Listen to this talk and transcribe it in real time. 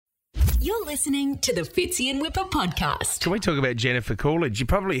You're listening to the Fitzy and Whipper podcast. Can we talk about Jennifer Coolidge? You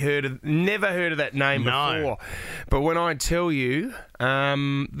probably never heard of that name before. But when I tell you,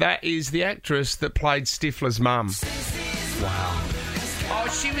 that is the actress that played Stifler's mum. Wow. Oh,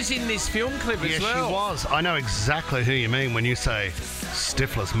 she was in this film clip as well. Yeah, she was. I know exactly who you mean when you say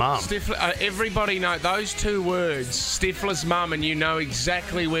Stifler's mum. Stifler, everybody know those two words, Stifler's mum, and you know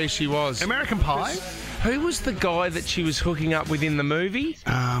exactly where she was. American Pie? Who was the guy that she was hooking up with in the movie?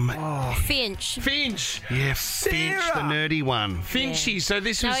 Finch. Yeah, Sarah. Finch, the nerdy one. Finchy. Yeah. So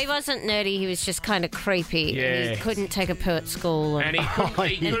this No, was... he wasn't nerdy. He was just kind of creepy. Yeah. And he couldn't take a poo at school. And he couldn't,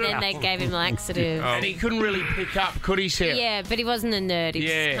 then they gave him laxative. and he couldn't really pick up, could he, Sarah? Yeah, but he wasn't a nerd. He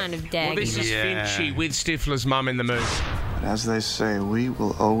was kind of daggy. Well, this is Yeah. Finchy with Stifler's mum in the movie. As they say, we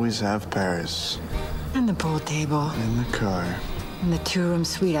will always have Paris And the pool table. in the car. And the two-room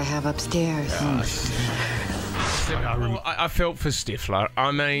suite I have upstairs. I felt for Stifler.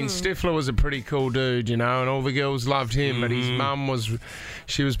 I mean, Stifler was a pretty cool dude, you know, and all the girls loved him, but his mum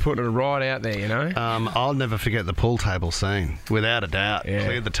she was putting it right out there, you know. I'll never forget the pool table scene, without a doubt. Yeah.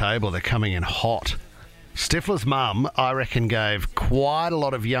 Cleared the table, they're coming in hot. Stifler's mum, I reckon, gave quite a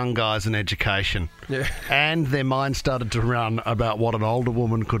lot of young guys an education. Yeah. And their mind started to run about what an older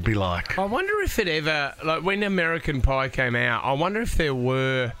woman could be like. I wonder if it ever, like when American Pie came out, I wonder if there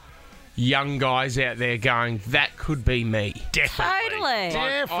were young guys out there going, that could be me. Totally.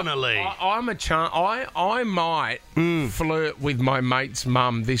 Definitely. I'm a I might flirt with my mate's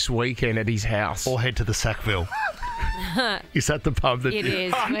mum this weekend at his house. Or head to the Sackville. Is that the pub that It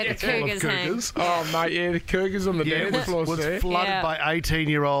is, where the Cougars hang. Oh, mate, yeah, the Cougars on the Yeah, dance floor was there. flooded Yeah. by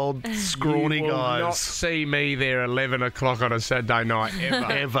 18-year-old scrawny You will not guys. see me there 11 o'clock on a Saturday night,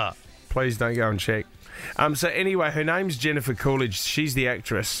 ever. Ever. Please don't go and check. So anyway, her name's Jennifer Coolidge. She's the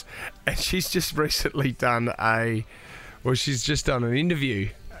actress, and she's just recently done she's just done an interview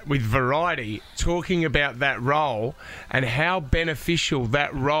with Variety talking about that role and how beneficial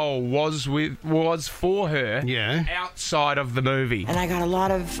that role was for her outside of the movie. And I got a lot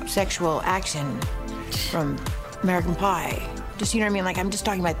of sexual action from American Pie. Just, you know what I mean? Like, I'm just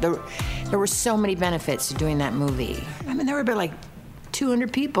talking about there were so many benefits to doing that movie. I mean, there were about like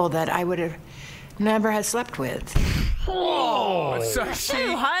 200 people that I would have never had slept with. Oh, so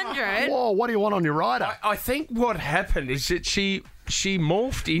 200? Whoa, what do you want on your rider? I think what happened is that she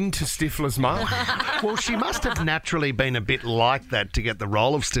morphed into Stifler's mum. Well, she must have naturally been a bit like that to get the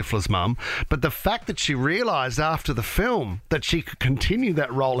role of Stifler's mum, but the fact that she realised after the film that she could continue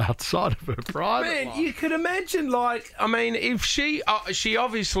that role outside of her private Man, life. you could imagine, if she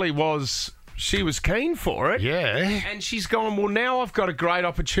obviously was, she was keen for it. Yeah. And she's gone, well, now I've got a great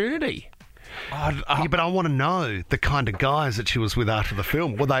opportunity. Yeah, but I want to know the kind of guys that she was with after the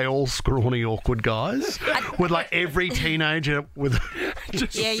film. Were they all scrawny, awkward guys? With like every teenager with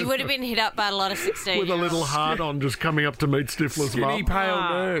Yeah, you would have been hit up by a lot of 16. with a little heart on just coming up to meet Stifler's Skinny, mum? pale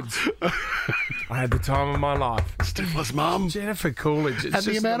nerds. I had the time of my life. Stifler's mum. Jennifer Coolidge. And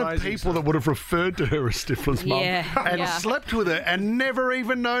the amount of people that would have referred to her as Stifler's mum and slept with her and never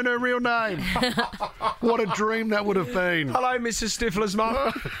even known her real name. What a dream that would have been. Hello, Mrs. Stifler's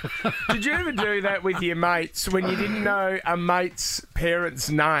mum. Did you ever do that with your mates when you didn't know a mate's parent's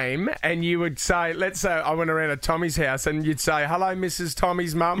name and you would say, let's say I went around to Tommy's house and you'd say, hello, Mrs.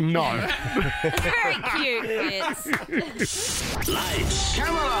 Tommy's mum? No. Very cute, Fitz. Lights,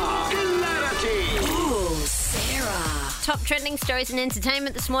 camera, clarity. Ooh, Sarah. Top trending stories in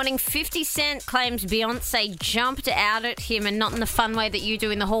entertainment this morning. 50 Cent claims Beyonce jumped out at him, and not in the fun way that you do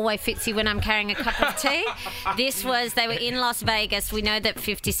in the hallway, Fitzy, when I'm carrying a cup of tea. They were in Las Vegas. We know that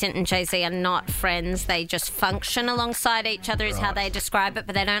 50 Cent and Jay-Z are not friends. They just function alongside each other is how they describe it,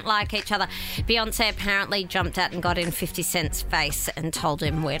 but they don't like each other. Beyonce apparently jumped out and got in 50 Cent's face and told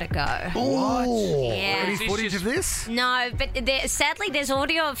him where to go. What? Yeah. Any footage of this? No, but sadly there's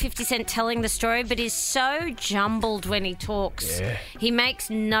audio of 50 Cent telling the story, but he's so jumbled when he talks. Yeah. He makes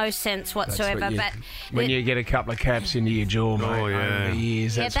no sense whatsoever. When you get a couple of caps into your jaw, mate, over the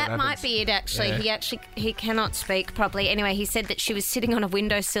years, that's that what might happens. be it, actually. Yeah. He cannot speak properly. Anyway, he said that she was sitting on a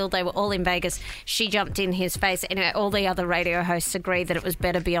windowsill. They were all in Vegas. She jumped in his face. Anyway, all the other radio hosts agree that it was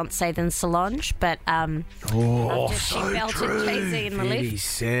better Beyonce than Solange, but she belted Jay-Z in the 50 lift.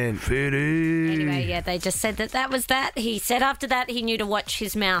 Cent, 50. Anyway, yeah, they just said that was that. He said after that he knew to watch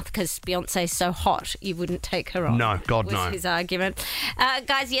his mouth because Beyonce's so hot you wouldn't take her on. No, God, was no. his argument.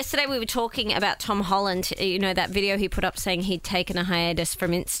 Guys, yesterday we were talking about Tom Holland. You know, that video he put up saying he'd taken a hiatus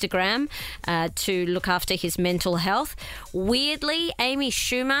from Instagram to look after his mental health. Weirdly, Amy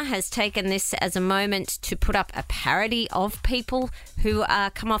Schumer has taken this as a moment to put up a parody of people who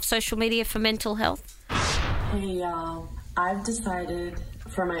come off social media for mental health. Hey y'all, I've decided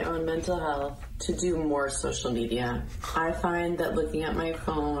for my own mental health to do more social media. I find that looking at my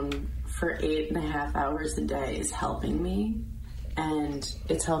phone for 8.5 hours a day is helping me, and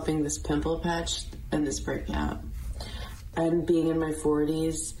it's helping this pimple patch and this breakout. And being in my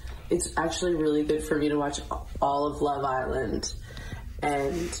 40s, it's actually really good for me to watch all of Love Island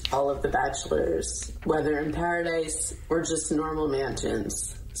and all of The Bachelors, whether in Paradise or just normal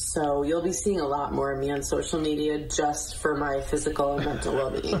mansions. So you'll be seeing a lot more of me on social media just for my physical and mental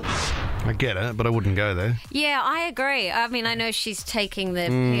well-being. I get it, but I wouldn't go there. Yeah, I agree. I mean, I know she's taking the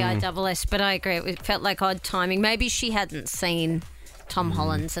PISS, but I agree. It felt like odd timing. Maybe she hadn't seen Tom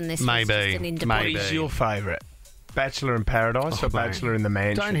Holland's and this was just an independent. What is your favourite? Bachelor in Paradise or Bachelor in the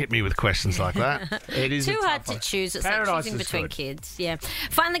Mansion? Don't hit me with questions like that. It is too hard to choose. It's like choosing between kids. Yeah.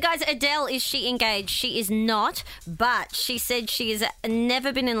 Finally, guys, Adele, is she engaged? She is not, but she said she has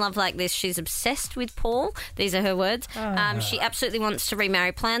never been in love like this. She's obsessed with Paul. These are her words. She absolutely wants to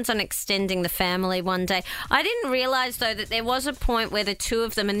remarry. Plans on extending the family one day. I didn't realise, though, that there was a point where the two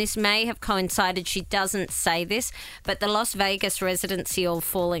of them, and this may have coincided, she doesn't say this, but the Las Vegas residency all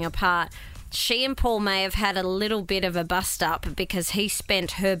falling apart. She and Paul may have had a little bit of a bust-up because he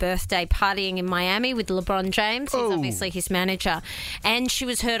spent her birthday partying in Miami with LeBron James. He's obviously his manager. And she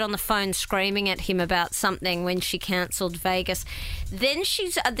was heard on the phone screaming at him about something when she cancelled Vegas. Then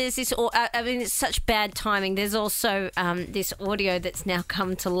there's this, I mean, it's such bad timing. There's also this audio that's now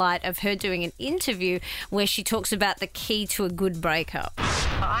come to light of her doing an interview where she talks about the key to a good breakup.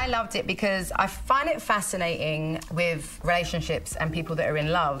 I loved it because I find it fascinating with relationships and people that are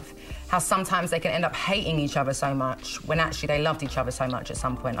in love, how sometimes they can end up hating each other so much when actually they loved each other so much at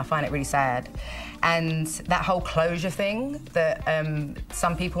some point. I find it really sad. And that whole closure thing that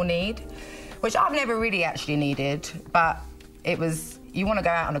some people need, which I've never really actually needed, but it was, you want to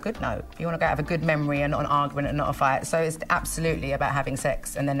go out on a good note. You want to go have a good memory and not an argument and not a fight. So it's absolutely about having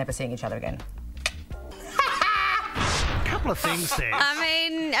sex and then never seeing each other again. Couple of things there. I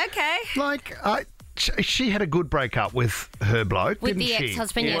mean, okay. Like, she had a good breakup with her bloke, With didn't the she?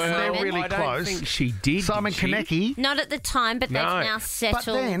 ex-husband, yes, Well, Simon. they're really I don't close. think she did. Simon did she? Konecki. Not at the time, but they've now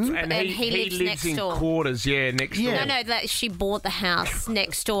settled, then- and he lives next in door. quarters, next door. No, that she bought the house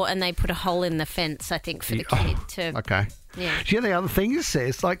next door, and they put a hole in the fence, I think, for the kid to. Okay. Yeah. Do you know the other thing is,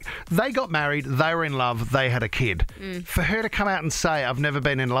 says, like, they got married, they were in love, they had a kid. For her to come out and say, I've never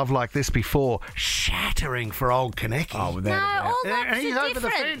been in love like this before, shattering for old Konecki. Oh, without a doubt. all loves And he's are over the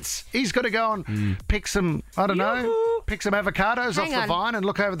different. fence. He's got to go and pick some, I don't know, pick some avocados Hang off on. the vine and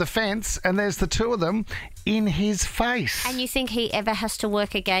look over the fence, and there's the two of them in his face. And you think he ever has to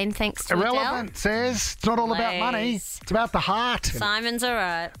work again thanks to Irrelevant, says. It's not all about money. Please. It's about the heart. Simon's all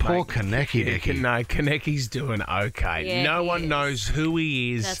right. Poor Konecki, Dicky. No, Konecki's doing okay. Yeah, no he one is. knows who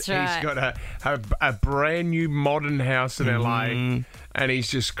he is. That's right. He's got a brand new modern house in LA, and he's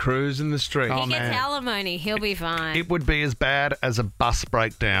just cruising the street. Oh, He gets man. alimony. He'll be fine. It would be as bad as a bus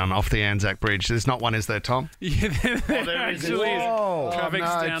breakdown off the Anzac Bridge. There's not one, is there, Tom? Yeah, there actually is. Whoa. Traffic's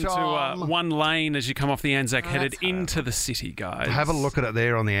Oh, no, down Tom. to one lane as you come off the Anzac, headed into the city, guys. Have a look at it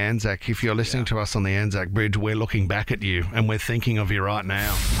there on the Anzac. If you're listening to us on the Anzac Bridge, we're looking back at you and we're thinking of you right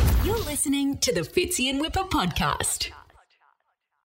now. You're listening to the Fitzy and Whipper podcast.